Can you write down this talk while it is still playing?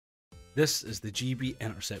This is the GB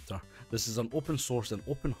Interceptor. This is an open source and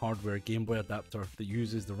open hardware Game Boy adapter that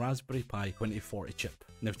uses the Raspberry Pi 2040 chip.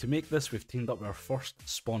 Now to make this, we've teamed up with our first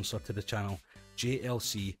sponsor to the channel,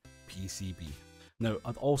 JLCPCB. Now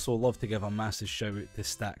I'd also love to give a massive shout out to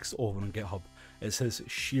Staacks over on GitHub. It's his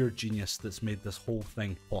sheer genius that's made this whole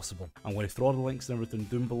thing possible. I'm going to throw the links and everything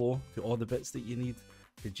down below to all the bits that you need,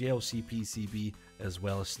 to JLCPCB as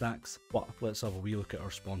well as Staacks, but let's have a wee look at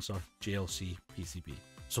our sponsor, JLCPCB.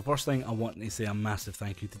 So first thing, I want to say a massive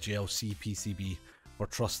thank you to JLCPCB for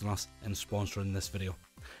trusting us and sponsoring this video.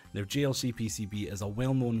 Now JLCPCB is a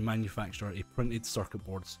well-known manufacturer of printed circuit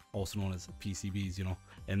boards, also known as PCBs,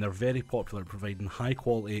 and they're very popular at providing high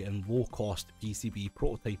quality and low cost PCB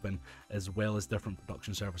prototyping as well as different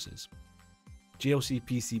production services.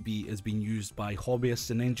 JLCPCB is being used by hobbyists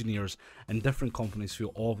and engineers and different companies through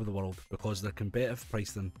all over the world because of their competitive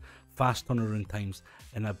pricing, fast turnaround times,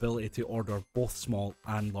 and ability to order both small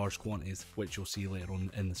and large quantities, which you'll see later on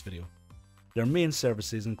in this video. Their main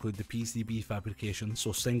services include the PCB fabrication,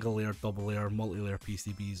 so single layer, double layer, multi-layer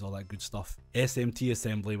PCBs, all that good stuff. SMT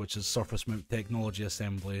assembly, which is surface mount technology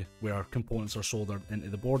assembly, where components are soldered into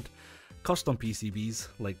the board. Custom PCBs,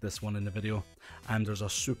 like this one in the video, and there's a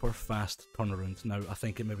super fast turnaround. Now, I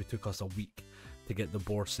think it maybe took us a week to get the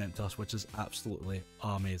board sent to us, which is absolutely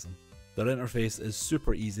amazing. Their interface is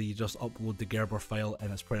super easy, you just upload the Gerber file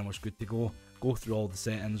and it's pretty much good to go. Go through all the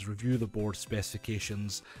settings, review the board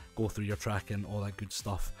specifications, go through your tracking, all that good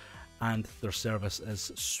stuff, and their service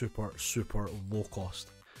is super low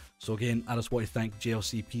cost. So again, I just want to thank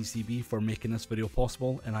JLCPCB for making this video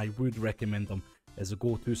possible, and I would recommend them as a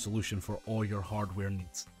go-to solution for all your hardware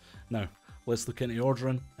needs. Now, let's look into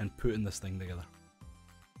ordering and putting this thing together.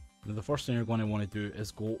 Now the first thing you're going to want to do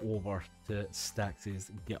is go over to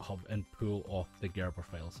Staacks' GitHub and pull off the Gerber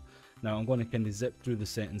files. Now I'm going to kind of zip through the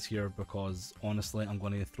settings here because honestly I'm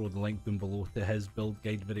going to throw the link down below to his build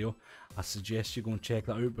guide video. I suggest you go and check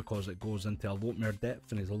that out because it goes into a lot more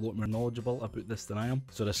depth and he's a lot more knowledgeable about this than I am.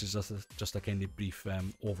 So this is just a kind of brief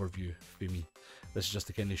overview for me. This is just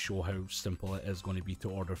to kind of show how simple it is going to be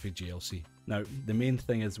to order for JLC. Now the main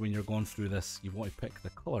thing is when you're going through this, you want to pick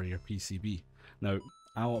the colour of your PCB. Now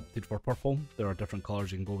I opted for purple. There are different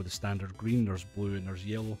colours. You can go with the standard green, there's blue and there's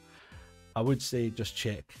yellow. I would say just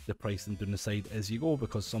check the pricing down the side as you go,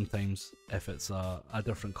 because sometimes if it's a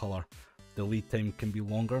different colour, the lead time can be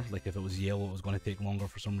longer. Like if it was yellow, it was going to take longer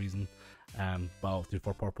for some reason, but I opted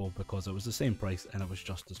for purple because it was the same price and it was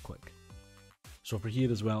just as quick. So for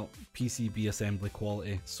here as well, PCB assembly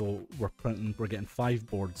quality, so we're getting 5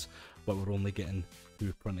 boards, but we're only getting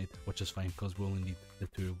 2 printed, which is fine because we only need the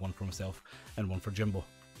 2, one for myself and one for Jimbo.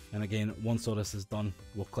 And again, once all this is done,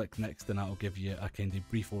 we'll click next and that'll give you a kind of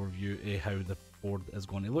brief overview of how the board is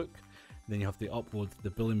going to look. Then you have to upload the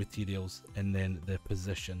bill of materials and then the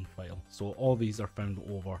position file. So all these are found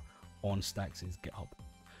over on Staacks' GitHub.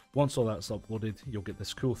 Once all that's uploaded, you'll get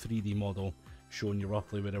this cool 3D model showing you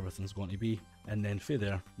roughly where everything's going to be, and then for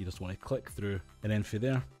there you just want to click through, and then for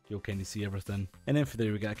there you'll kind of see everything, and then for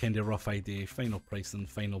there we get a kind of rough idea, final pricing,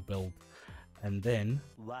 final build, and then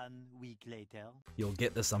 1 week later you'll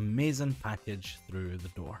get this amazing package through the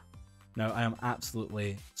door. Now I am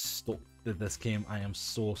absolutely stoked that this came. I am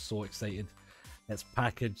so excited. It's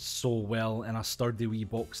packaged so well in a sturdy wee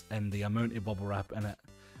box, and the amount of bubble wrap in it,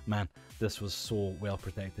 man, this was so well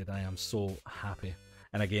protected. I am so happy.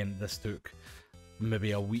 And again, this took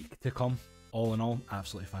maybe a week to come. All in all,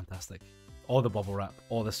 absolutely fantastic. All the bubble wrap,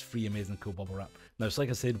 all this free amazing cool bubble wrap. Now, it's like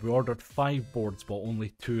I said, we ordered 5 boards, but only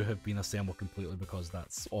 2 have been assembled completely because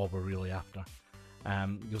that's all we're really after.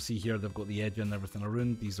 You'll see here they've got the edge and everything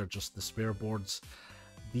around. These are just the spare boards.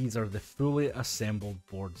 These are the fully assembled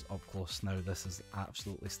boards up close. Now, this is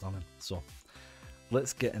absolutely stunning. So,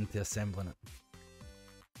 let's get into assembling it.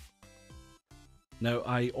 Now,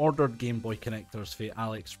 I ordered Game Boy connectors for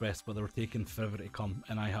AliExpress, but they were taking forever to come,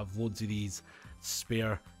 and I have loads of these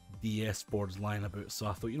spare DS boards lying about, so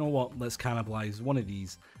I thought, you know what, let's cannibalize one of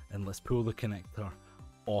these and let's pull the connector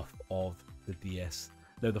off of the DS.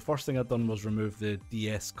 Now, the first thing I'd done was remove the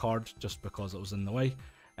DS card just because it was in the way,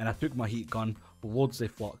 and I took my heat gun, loads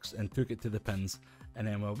of flux, and took it to the pins, and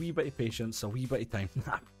then with a wee bit of patience, a wee bit of time,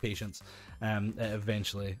 patience, it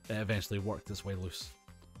eventually worked its way loose.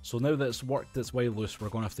 So now that it's worked its way loose, we're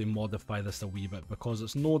going to have to modify this a wee bit because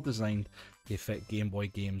it's not designed to fit Game Boy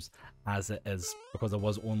games as it is, because it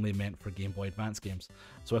was only meant for Game Boy Advance games.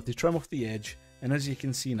 So we have to trim off the edge, and as you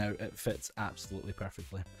can see now, it fits absolutely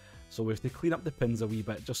perfectly. So we have to clean up the pins a wee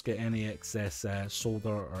bit, just get any excess solder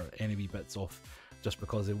or any wee bits off, just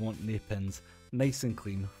because they want the pins nice and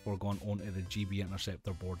clean for going onto the GB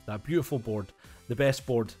Interceptor board. That beautiful board, the best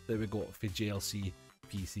board that we got for JLC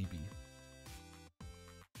PCB.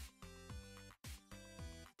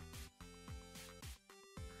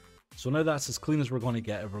 So now that's as clean as we're going to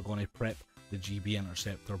get if we're going to prep the GB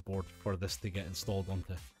Interceptor board for this to get installed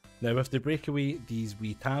onto. Now we have to break away these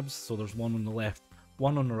wee tabs, so there's one on the left,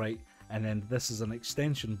 one on the right, and then this is an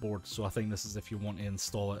extension board, so I think this is if you want to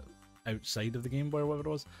install it outside of the Game Boy or whatever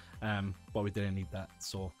it was, but we didn't need that,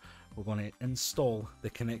 so we're going to install the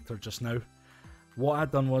connector just now. What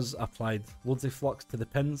I'd done was applied loads of flux to the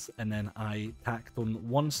pins, and then I tacked on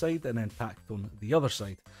one side and then tacked on the other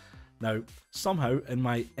side. Now, somehow, in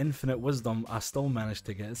my infinite wisdom, I still managed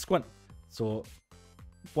to get it squint. So,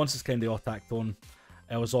 once it's kind of all tacked on,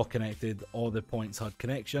 it was all connected, all the points had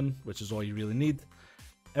connection, which is all you really need.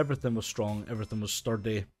 Everything was strong, everything was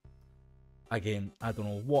sturdy. Again, I don't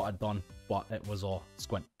know what I'd done, but it was all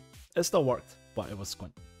squint. It still worked, but it was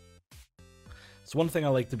squint. So one thing I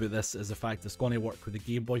liked about this is the fact it's going to work with the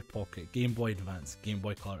Game Boy Pocket, Game Boy Advance, Game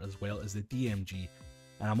Boy Color, as well as the DMG.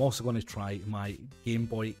 And I'm also going to try my Game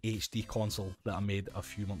Boy HD console that I made a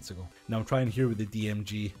few months ago. Now I'm trying here with the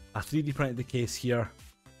DMG. I 3D printed the case here.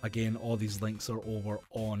 Again, all these links are over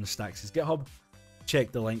on Staacks' GitHub.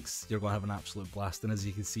 Check the links, you're going to have an absolute blast. And as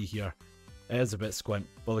you can see here, it is a bit squint,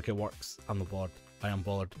 but look, it works. I'm not bothered. I am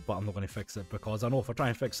bothered, but I'm not going to fix it because I know if I try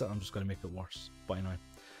and fix it, I'm just going to make it worse. But anyway,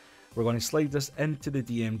 we're going to slide this into the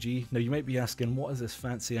DMG. Now you might be asking, what is this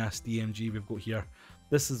fancy ass DMG we've got here?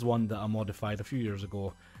 This is one that I modified a few years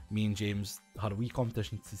ago. Me and James had a wee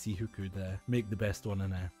competition to see who could make the best one,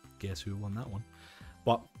 and guess who won that one.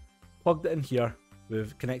 But plugged it in here,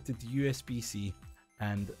 we've connected to USB-C,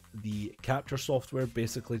 and the capture software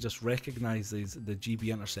basically just recognizes the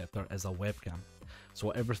GB Interceptor as a webcam.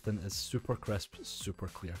 So everything is super crisp, super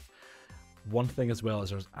clear. One thing as well is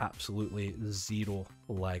there's absolutely zero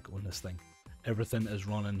lag on this thing. Everything is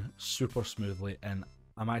running super smoothly, and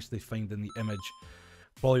I'm actually finding the image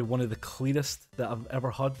probably one of the clearest that I've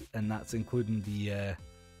ever had, and that's including the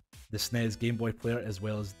SNES Game Boy player as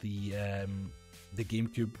well as the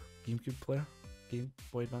GameCube player, Game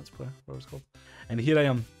Boy Advance player, whatever it's called. And here I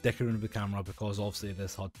am dicking around with the camera because obviously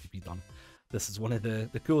this had to be done. This is one of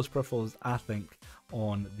the coolest peripherals I think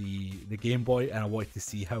on the Game Boy, and I wanted to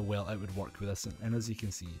see how well it would work with this, and as you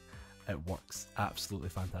can see, it works absolutely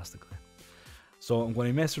fantastically. So I'm going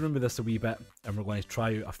to mess around with this a wee bit, and we're going to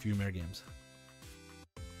try out a few more games.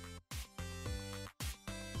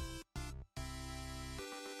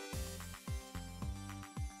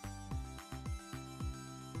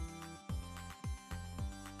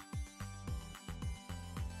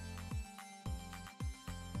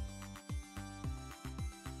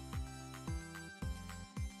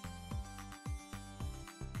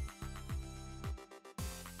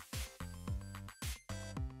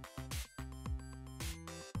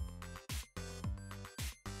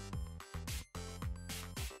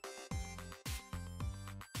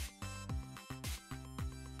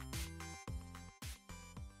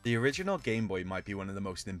 The original Game Boy might be one of the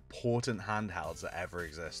most important handhelds that ever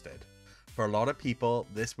existed. For a lot of people,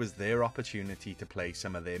 this was their opportunity to play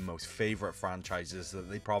some of their most favourite franchises that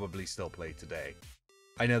they probably still play today.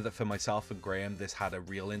 I know that for myself and Graham, this had a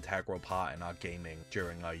real integral part in our gaming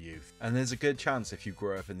during our youth, and there's a good chance if you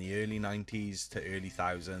grew up in the early 90s to early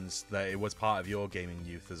thousands that it was part of your gaming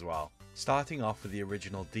youth as well. Starting off with the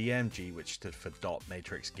original DMG, which stood for Dot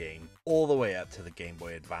Matrix Game, all the way up to the Game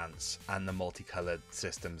Boy Advance and the multicolored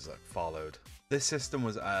systems that followed. This system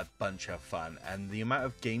was a bunch of fun, and the amount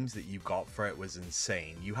of games that you got for it was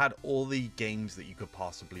insane. You had all the games that you could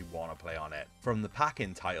possibly want to play on it. From the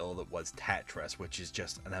pack-in title that was Tetris, which is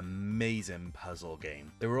just an amazing puzzle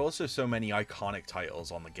game. There were also so many iconic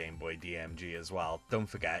titles on the Game Boy DMG as well. Don't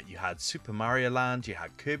forget, you had Super Mario Land, you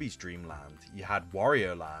had Kirby's Dream Land, you had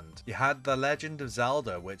Wario Land, you had The Legend of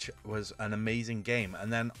Zelda, which was an amazing game,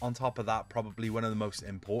 and then on top of that, probably one of the most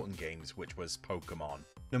important games, which was Pokemon.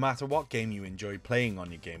 No matter what game you enjoy playing on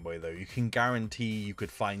your Game Boy though, you can guarantee you could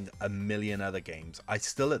find a million other games. I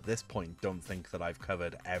still at this point don't think that I've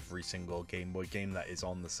covered every single Game Boy game that is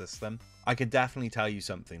on the system. I can definitely tell you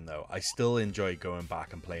something though, I still enjoy going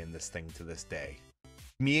back and playing this thing to this day.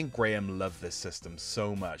 Me and Graham love this system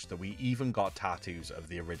so much that we even got tattoos of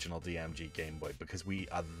the original DMG Game Boy because we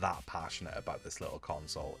are that passionate about this little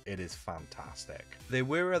console. It is fantastic. There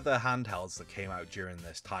were other handhelds that came out during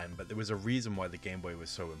this time, but there was a reason why the Game Boy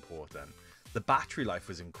was so important. The battery life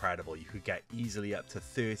was incredible. You could get easily up to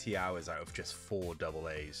 30 hours out of just 4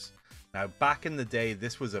 AA's. Now, back in the day,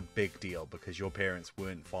 this was a big deal because your parents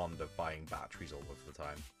weren't fond of buying batteries all of the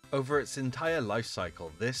time. Over its entire life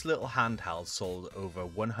cycle, this little handheld sold over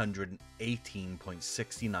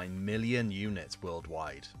 118.69 million units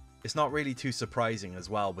worldwide. It's not really too surprising as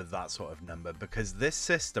well with that sort of number, because this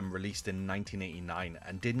system released in 1989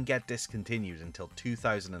 and didn't get discontinued until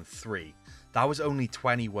 2003. That was only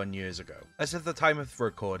 21 years ago. As of the time of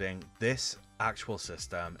recording, this actual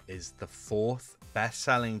system is the 4th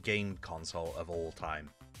best-selling game console of all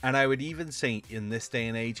time. And I would even say in this day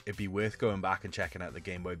and age, it'd be worth going back and checking out the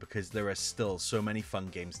Game Boy because there are still so many fun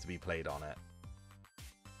games to be played on it.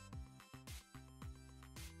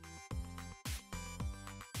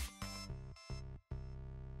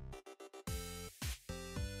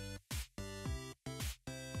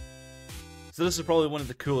 So this is probably one of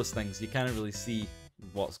the coolest things. You can't really see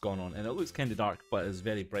what's going on, and it looks kind of dark, but it's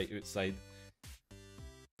very bright outside,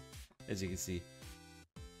 as you can see.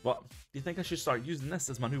 But do you think I should start using this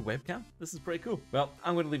as my new webcam? This is pretty cool. Well,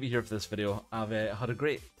 I'm going to leave it here for this video. I've had a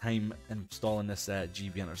great time installing this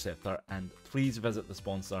GB Interceptor, and please visit the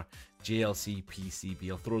sponsor,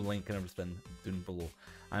 JLCPCB. I'll throw a link and everything down below.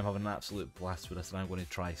 I'm having an absolute blast with this, and I'm going to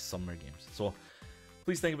try some more games. So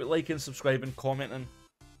please think about liking, subscribing, commenting,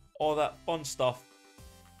 all that fun stuff.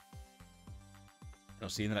 And I'll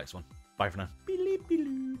see you in the next one. Bye for now.